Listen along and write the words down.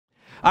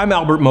I'm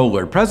Albert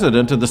Mohler,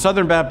 president of the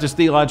Southern Baptist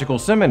Theological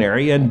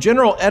Seminary and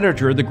general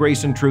editor of the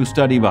Grace and Truth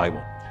Study Bible.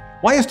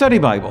 Why a study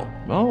Bible?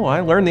 Well,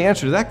 I learned the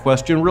answer to that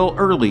question real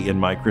early in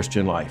my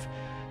Christian life.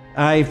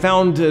 I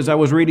found as I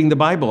was reading the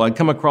Bible, I'd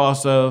come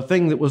across a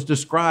thing that was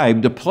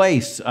described, a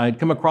place, I'd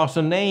come across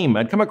a name,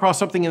 I'd come across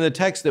something in the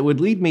text that would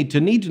lead me to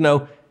need to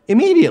know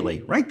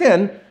immediately, right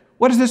then,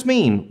 what does this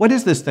mean? What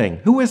is this thing?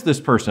 Who is this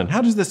person?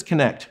 How does this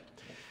connect?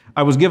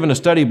 I was given a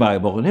study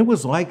Bible, and it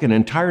was like an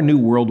entire new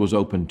world was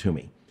opened to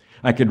me.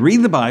 I could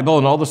read the Bible,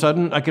 and all of a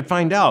sudden, I could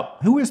find out,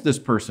 who is this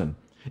person?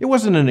 It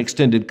wasn't an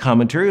extended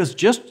commentary. It was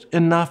just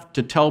enough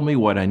to tell me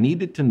what I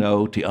needed to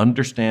know to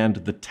understand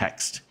the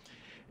text.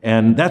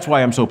 And that's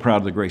why I'm so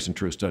proud of the Grace and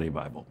Truth Study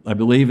Bible. I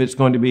believe it's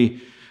going to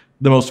be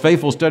the most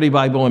faithful study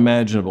Bible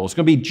imaginable. It's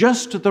going to be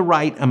just the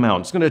right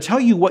amount. It's going to tell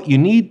you what you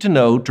need to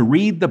know to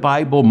read the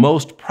Bible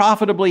most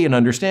profitably and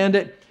understand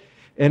it.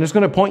 And it's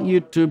going to point you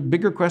to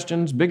bigger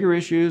questions, bigger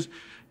issues,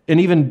 and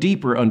even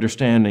deeper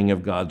understanding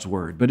of God's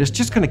Word. But it's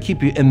just going to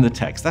keep you in the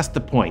text. That's the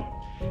point.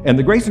 And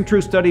the Grace and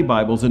Truth Study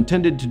Bible is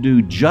intended to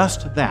do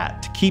just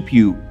that, to keep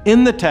you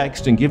in the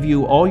text and give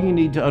you all you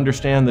need to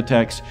understand the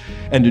text,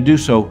 and to do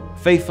so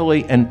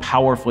faithfully and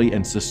powerfully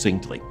and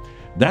succinctly.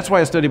 That's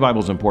why a study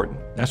Bible is important.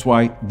 That's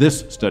why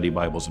this study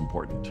Bible is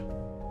important.